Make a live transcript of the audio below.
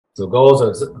So goals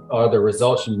are the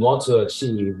results you want to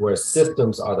achieve, where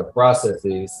systems are the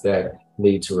processes that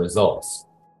lead to results.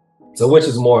 So which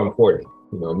is more important?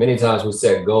 Many times we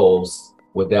set goals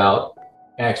without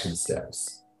action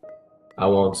steps. I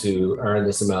want to earn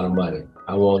this amount of money.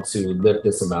 I want to lift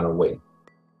this amount of weight.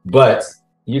 But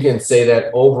you can say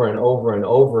that over and over and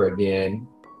over again.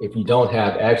 If you don't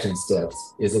have action steps,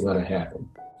 is it going to happen?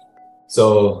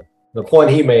 So the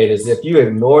point he made is if you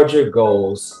ignored your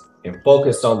goals and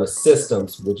focused on the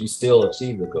systems, would you still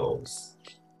achieve the goals?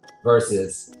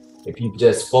 Versus if you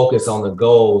just focus on the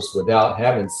goals without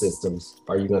having systems,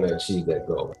 are you going to achieve that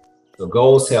goal? So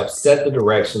goals help set the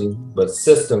direction, but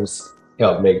systems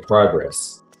help make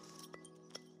progress.